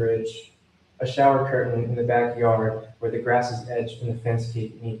pedestrian bridge. A shower curtain in the backyard where the grasses edge and the fence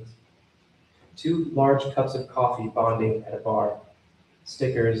gate meet. 2 large cups of coffee bonding at a bar.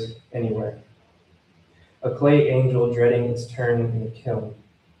 Stickers anywhere. A clay angel dreading its turn in the kiln.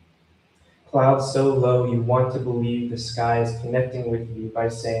 Clouds so low you want to believe the sky is connecting with you by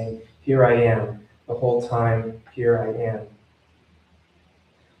saying, "Here I am," the whole time, "Here I am."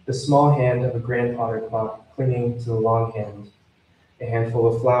 The small hand of a grandfather clock clinging to the long hand. A handful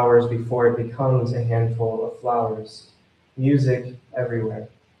of flowers before it becomes a handful of flowers. Music everywhere.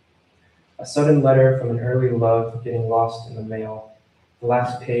 A sudden letter from an early love getting lost in the mail. The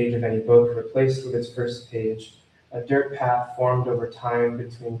last page of any book replaced with its first page. A dirt path formed over time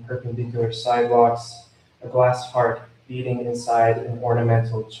between perpendicular sidewalks. A glass heart beating inside an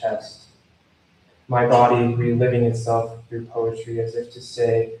ornamental chest. My body reliving itself through poetry as if to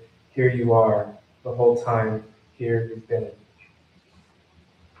say, "Here you are, the whole time, here you've been."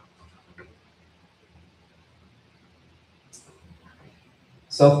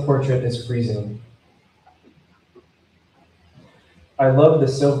 Self-portrait is freezing. I love the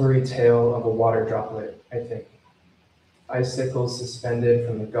silvery tail of a water droplet, I think. Icicles suspended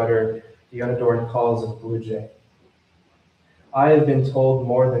from the gutter, the unadorned calls of a blue jay. I have been told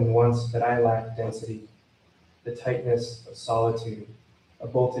more than once that I lack density, the tightness of solitude, a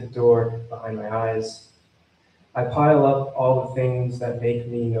bolted door behind my eyes. I pile up all the things that make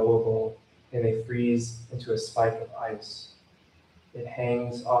me knowable, and they freeze into a spike of ice. It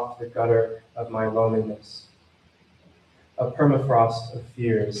hangs off the gutter of my loneliness. A permafrost of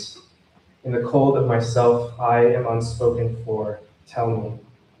fears. In the cold of myself, I am unspoken for. Tell me,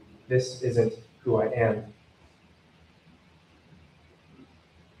 this isn't who I am.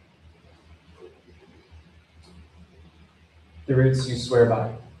 The roots you swear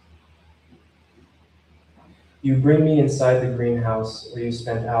by. You bring me inside the greenhouse where you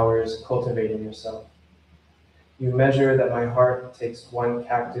spend hours cultivating yourself. You measure that my heart takes 1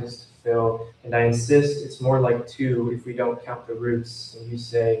 cactus to fill, and I insist it's more like 2 if we don't count the roots, and you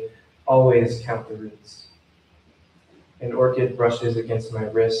say, always count the roots. An orchid brushes against my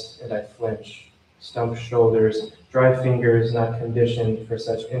wrist, and I flinch. Stump shoulders, dry fingers not conditioned for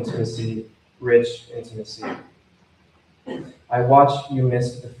such intimacy, rich intimacy. I watch you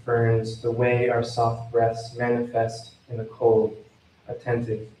mist the ferns, the way our soft breaths manifest in the cold,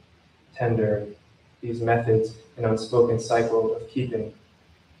 attentive, tender, these methods an unspoken cycle of keeping.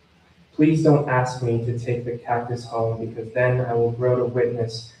 Please don't ask me to take the cactus home, because then I will grow to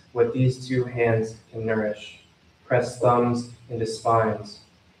witness what these two hands can nourish. Press thumbs into spines.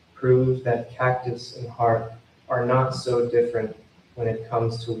 Prove that cactus and heart are not so different when it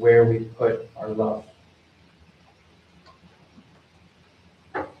comes to where we put our love.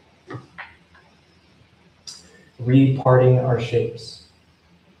 Reparting our shapes.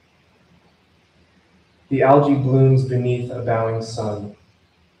 The algae blooms beneath a bowing sun.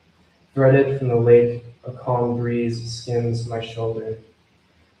 Threaded from the lake, a calm breeze skims my shoulder.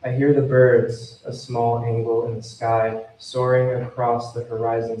 I hear the birds, a small angle in the sky, soaring across the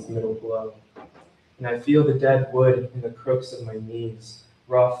horizon's middle glow. And I feel the dead wood in the crooks of my knees,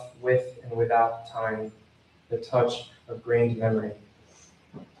 rough with and without time, the touch of grained memory.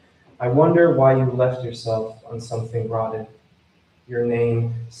 I wonder why you left yourself on something rotted, your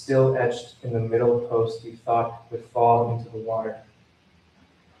name still etched in the middle post you thought would fall into the water.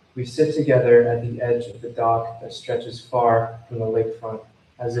 We sit together at the edge of the dock that stretches far from the lakefront,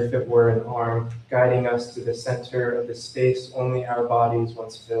 as if it were an arm guiding us to the center of the space only our bodies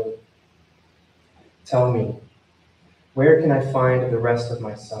once filled. Tell me, where can I find the rest of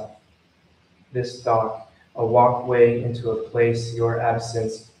myself? This dock, a walkway into a place your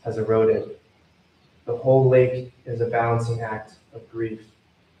absence has eroded. The whole lake is a balancing act of grief.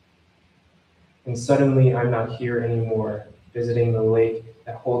 And suddenly I'm not here anymore, visiting the lake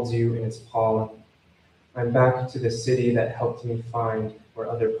that holds you in its palm. I'm back to the city that helped me find where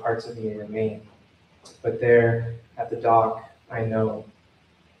other parts of me remain. But there, at the dock, I know.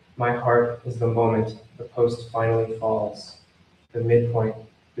 My heart is the moment the post finally falls, the midpoint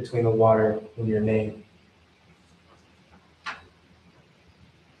between the water and your name.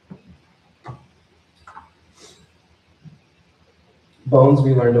 Bones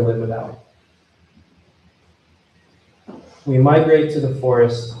we learn to live without. We migrate to the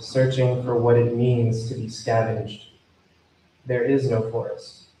forest, searching for what it means to be scavenged. There is no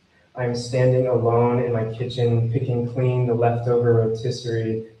forest. I am standing alone in my kitchen, picking clean the leftover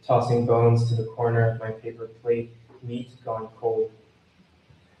rotisserie, tossing bones to the corner of my paper plate, meat gone cold.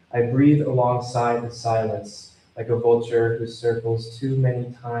 I breathe alongside the silence, like a vulture who circles too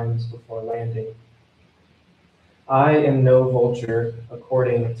many times before landing. I am no vulture,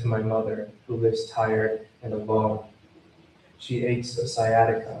 according to my mother, who lives tired and alone. She aches of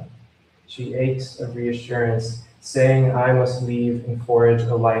sciatica. She aches of reassurance, saying I must leave and forage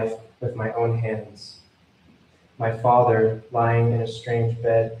a life with my own hands. My father, lying in a strange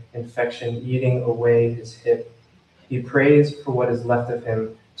bed, infection eating away his hip. He prays for what is left of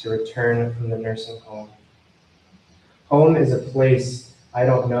him to return from the nursing home. Home is a place I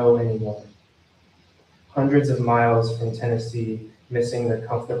don't know anymore. Hundreds of miles from Tennessee, missing the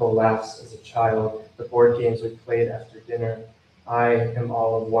comfortable laughs as a child, the board games we played after dinner. I am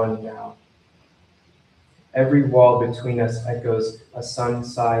all of one now. Every wall between us echoes a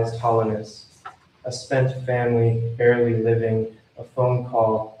sun-sized hollowness, a spent family barely living, a phone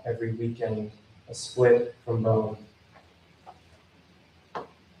call every weekend, a split from bone.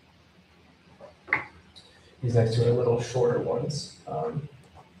 These next two are a little shorter ones.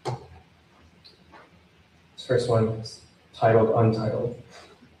 This first one is titled Untitled.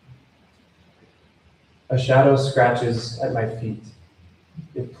 A shadow scratches at my feet.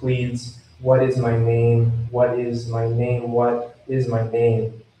 It pleads, what is my name? What is my name? What is my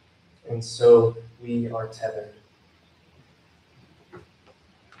name? And so we are tethered.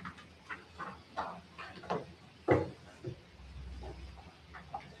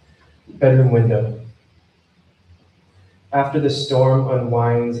 Bedroom window. After the storm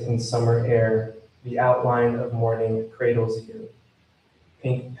unwinds in summer air, the outline of morning cradles you.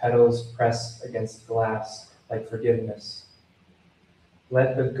 Pink petals press against glass like forgiveness.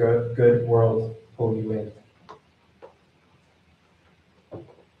 Let the good world pull you in.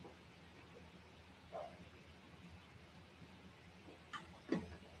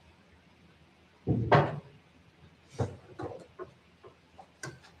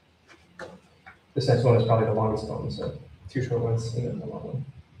 This next one is probably the longest one, so two short ones and then the long one.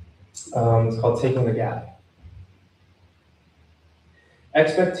 It's called Taking the Gap.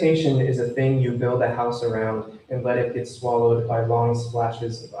 Expectation is a thing you build a house around and let it get swallowed by long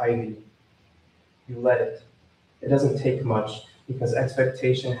splashes of ivy. You let it. It doesn't take much because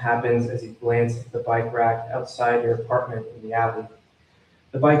expectation happens as you glance at the bike rack outside your apartment in the alley.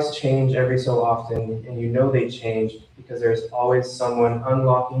 The bikes change every so often, and you know they change because there's always someone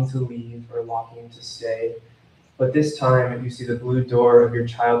unlocking to leave or locking to stay. But this time, you see the blue door of your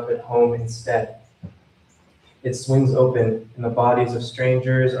childhood home instead. It swings open, and the bodies of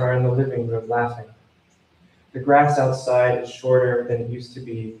strangers are in the living room laughing. The grass outside is shorter than it used to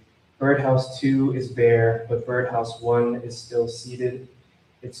be. Birdhouse 2 is bare, but birdhouse 1 is still seeded.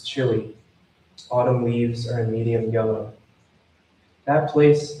 It's chilly. Autumn leaves are a medium yellow. That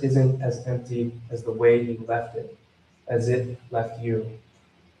place isn't as empty as the way you left it, as it left you.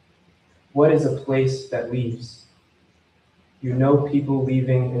 What is a place that leaves? You know, people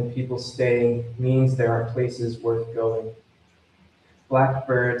leaving and people staying means there are places worth going.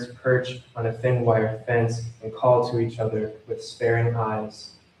 Blackbirds perch on a thin wire fence and call to each other with sparing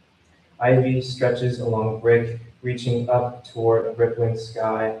eyes. Ivy stretches along brick, reaching up toward a rippling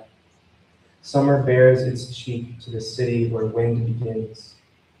sky. Summer bares its cheek to the city where wind begins.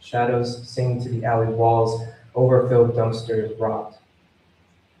 Shadows sing to the alley walls, overfilled dumpsters rot.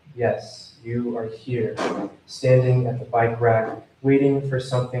 Yes, you are here, standing at the bike rack, waiting for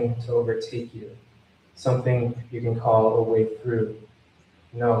something to overtake you, something you can call a way through.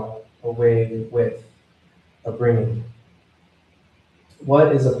 No, a way with, a bringing.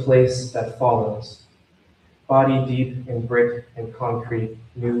 What is a place that follows? Body deep in brick and concrete,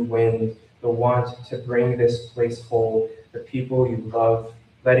 new wind, the want to bring this place whole, the people you love,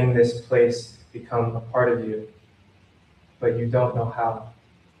 letting this place become a part of you. But you don't know how.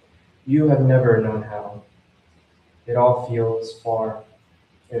 You have never known how. It all feels far.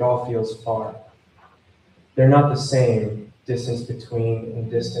 It all feels far. They're not the same, distance between and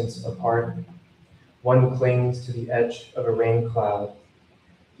distance apart. One clings to the edge of a rain cloud.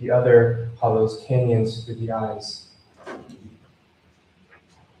 The other hollows canyons through the eyes.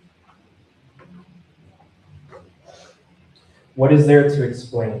 What is there to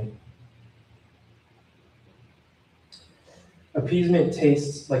explain? Appeasement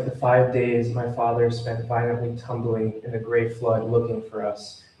tastes like the 5 days my father spent violently tumbling in the gray flood looking for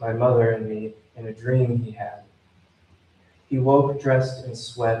us, my mother and me, in a dream he had. He woke dressed in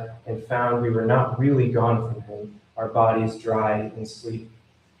sweat and found we were not really gone from him, our bodies dry in sleep.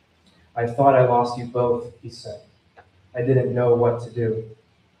 I thought I lost you both, he said. I didn't know what to do.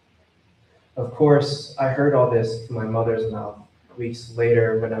 Of course, I heard all this from my mother's mouth, weeks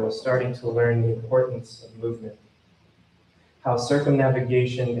later when I was starting to learn the importance of movement. How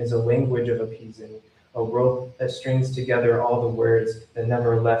circumnavigation is a language of appeasing, a rope that strings together all the words that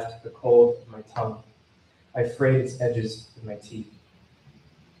never left the cold of my tongue. I frayed its edges with my teeth.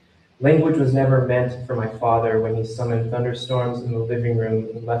 Language was never meant for my father when he summoned thunderstorms in the living room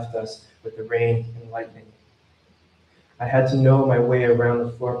and left us with the rain and lightning. I had to know my way around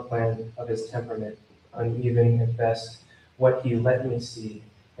the floor plan of his temperament, uneven at best, what he let me see,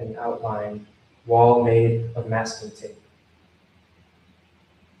 an outline, wall made of masking tape.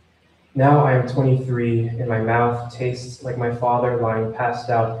 Now I am 23 and my mouth tastes like my father lying passed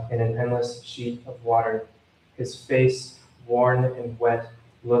out in an endless sheet of water. His face, worn and wet,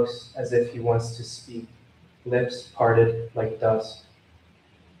 looks as if he wants to speak, lips parted like dust.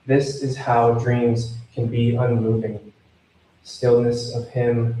 This is how dreams can be unmoving. Stillness of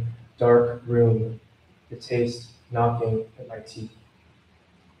him, dark room, the taste knocking at my teeth.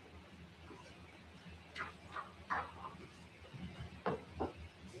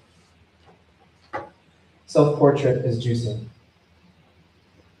 Self-portrait is juicing.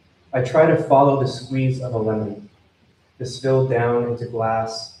 I try to follow the squeeze of a lemon, the spill down into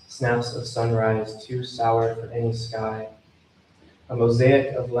glass, snaps of sunrise too sour for any sky. A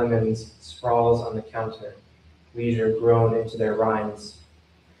mosaic of lemons sprawls on the counter, leisure grown into their rinds.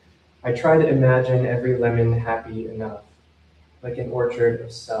 I try to imagine every lemon happy enough, like an orchard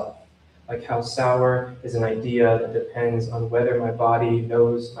of self, like how sour is an idea that depends on whether my body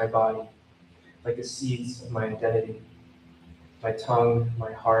knows my body, like the seeds of my identity. My tongue,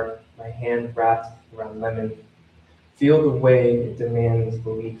 my heart, my hand wrapped around lemon. Feel the way it demands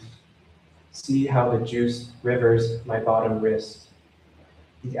belief. See how the juice rivers my bottom wrist.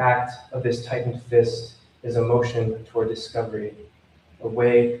 The act of this tightened fist is a motion toward discovery, a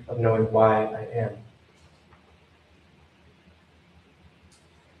way of knowing why I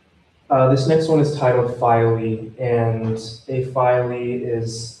am. This next one is titled Philae, and a Philae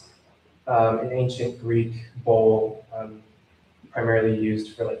is an ancient Greek bowl, primarily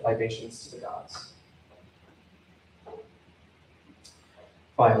used for libations to the gods.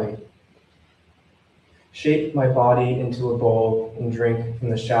 Philae. Shape my body into a bowl and drink from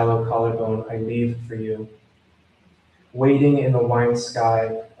the shallow collarbone I leave for you. Waiting in the wine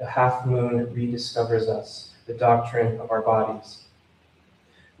sky, the half moon rediscovers us, the doctrine of our bodies.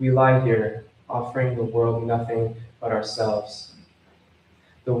 We lie here, offering the world nothing but ourselves.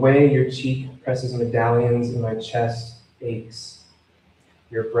 The way your cheek presses medallions in my chest aches.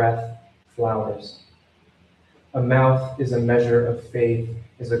 Your breath flowers. A mouth is a measure of faith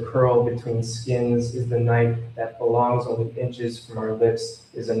is a curl between skins, is the night that belongs only inches from our lips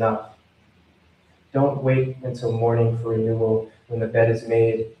is enough. Don't wait until morning for renewal when the bed is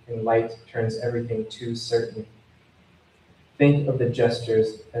made and light turns everything too certain. Think of the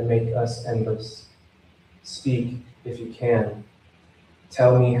gestures that make us endless. Speak if you can.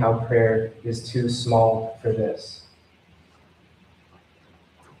 Tell me how prayer is too small for this.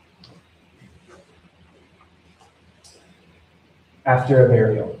 After a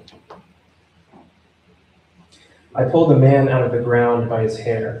burial. I pulled a man out of the ground by his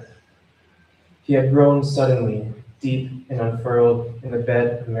hair. He had grown suddenly, deep and unfurled in the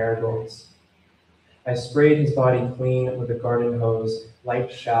bed of marigolds. I sprayed his body clean with a garden hose,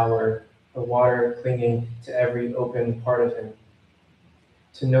 light shower, the water clinging to every open part of him.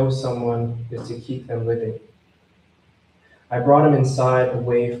 To know someone is to keep them living. I brought him inside,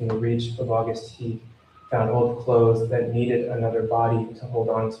 away from the reach of August heat, found old clothes that needed another body to hold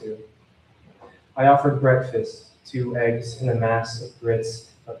on to. I offered breakfast, 2 eggs and a mass of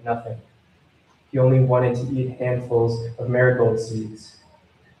grits, but nothing. He only wanted to eat handfuls of marigold seeds.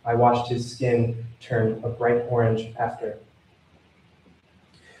 I watched his skin turn a bright orange after.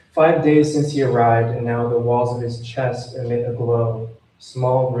 5 days since he arrived, and now the walls of his chest emit a glow,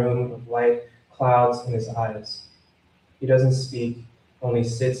 small room of light clouds in his eyes. He doesn't speak, only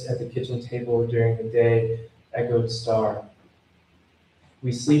sits at the kitchen table during the day, echoed star.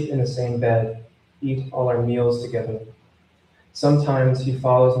 We sleep in the same bed, eat all our meals together. Sometimes he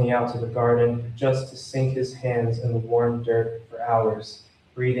follows me out to the garden just to sink his hands in the warm dirt for hours,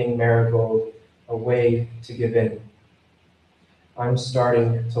 breathing marigold, a way to give in. I'm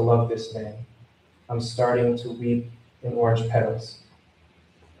starting to love this man. I'm starting to weep in orange petals.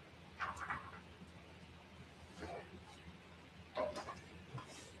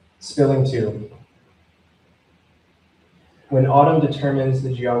 Spilling 2. When autumn determines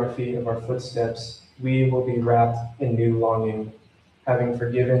the geography of our footsteps, we will be wrapped in new longing, having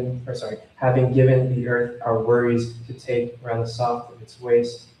given the earth our worries to take around the soft of its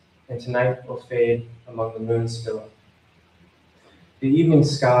waist, and tonight will fade among the moon's spill. The evening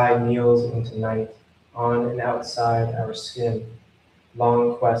sky kneels into night, on and outside our skin,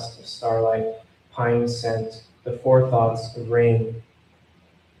 long quest of starlight, pine scent, the forethoughts of rain.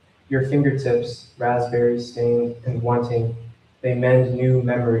 Your fingertips, raspberry stained and wanting, they mend new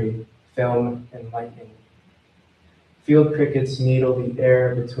memory, film and lightning. Field crickets needle the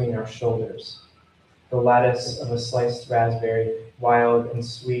air between our shoulders. The lattice of a sliced raspberry, wild and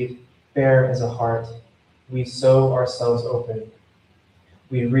sweet, bare as a heart, we sew ourselves open.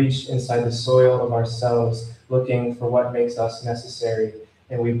 We reach inside the soil of ourselves, looking for what makes us necessary,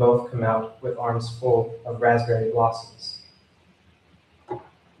 and we both come out with arms full of raspberry blossoms.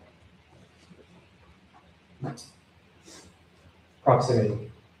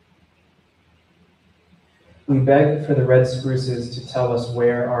 Proximity. We beg for the red spruces to tell us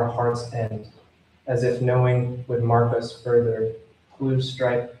where our hearts end, as if knowing would mark us further. Blue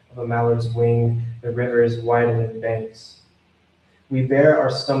stripe of a mallard's wing, the river's widening banks. We bare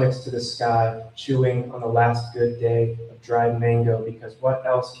our stomachs to the sky, chewing on the last good day of dried mango, because what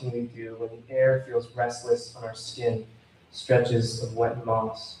else can we do when the air feels restless on our skin, stretches of wet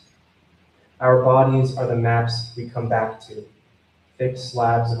moss? Our bodies are the maps we come back to, thick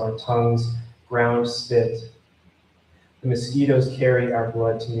slabs of our tongues, ground spit. The mosquitoes carry our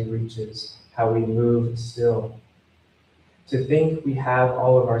blood to new reaches, how we move still. To think we have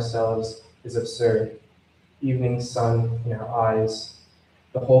all of ourselves is absurd. Evening sun in our eyes.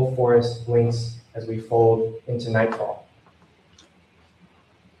 The whole forest blinks as we fold into nightfall.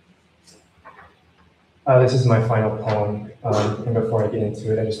 This is my final poem, and before I get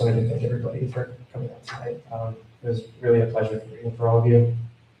into it, I just wanted to thank everybody for coming out tonight. It was really a pleasure reading for all of you.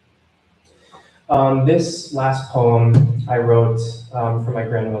 This last poem I wrote for my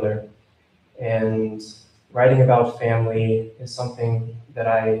grandmother, and writing about family is something that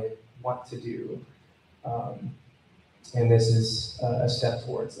I want to do, and this is a step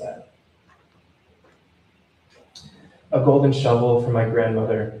towards that. A golden shovel for my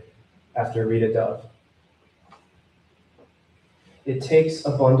grandmother after Rita Dove. It takes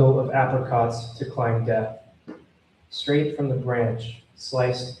a bundle of apricots to climb death, straight from the branch,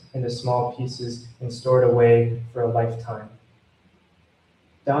 sliced into small pieces and stored away for a lifetime.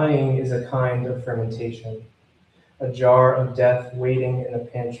 Dying is a kind of fermentation, a jar of death waiting in a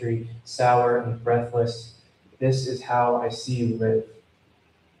pantry, sour and breathless. This is how I see you live.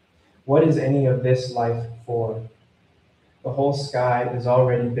 What is any of this life for? The whole sky is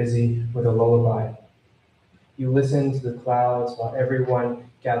already busy with a lullaby. You listen to the clouds while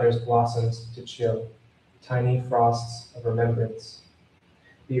everyone gathers blossoms to chill, tiny frosts of remembrance.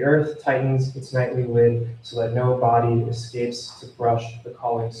 The earth tightens its nightly lid so that no body escapes to brush the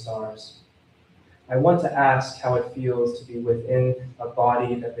calling stars. I want to ask how it feels to be within a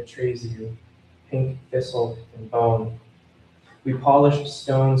body that betrays you, pink thistle and bone. We polished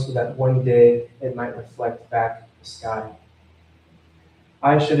stone so that one day it might reflect back the sky.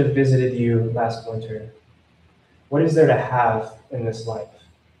 I should have visited you last winter. What is there to have in this life?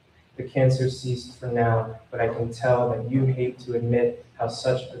 The cancer ceased for now, but I can tell that you hate to admit how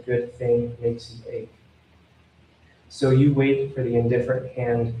such a good thing makes you ache. So you wait for the indifferent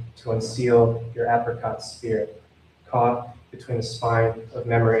hand to unseal your apricot spirit, caught between the spine of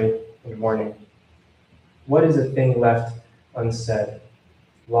memory and mourning. What is a thing left unsaid,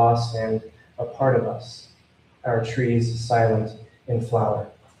 lost and a part of us, our trees silent in flower?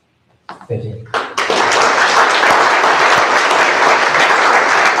 Thank you.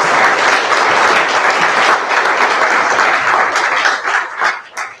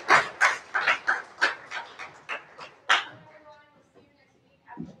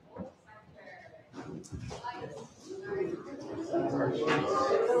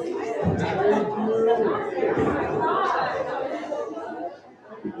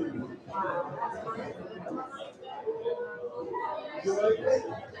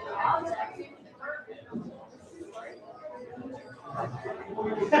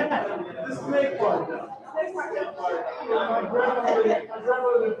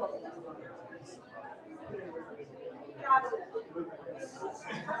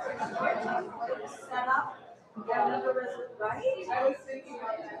 Set up, yeah, right? I was thinking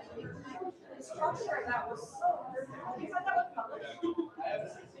about that. The structure that was so, you thought that was published?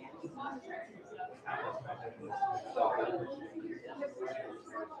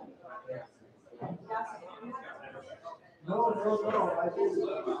 No, I think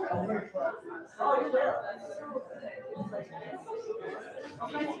I'm gonna try. Oh, you will, that's so good. It's like, I'm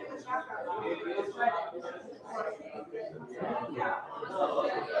gonna get the chapter out. It's ready. Yeah. Oh,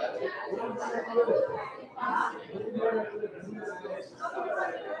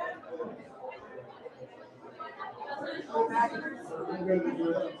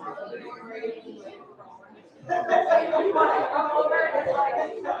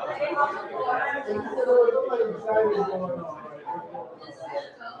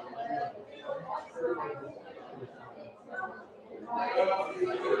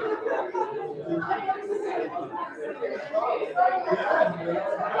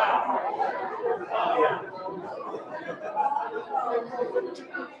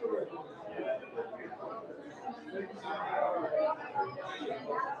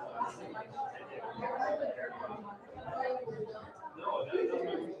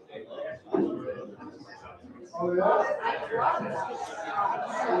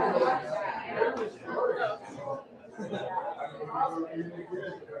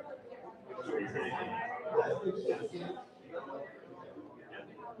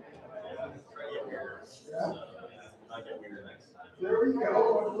 there we go.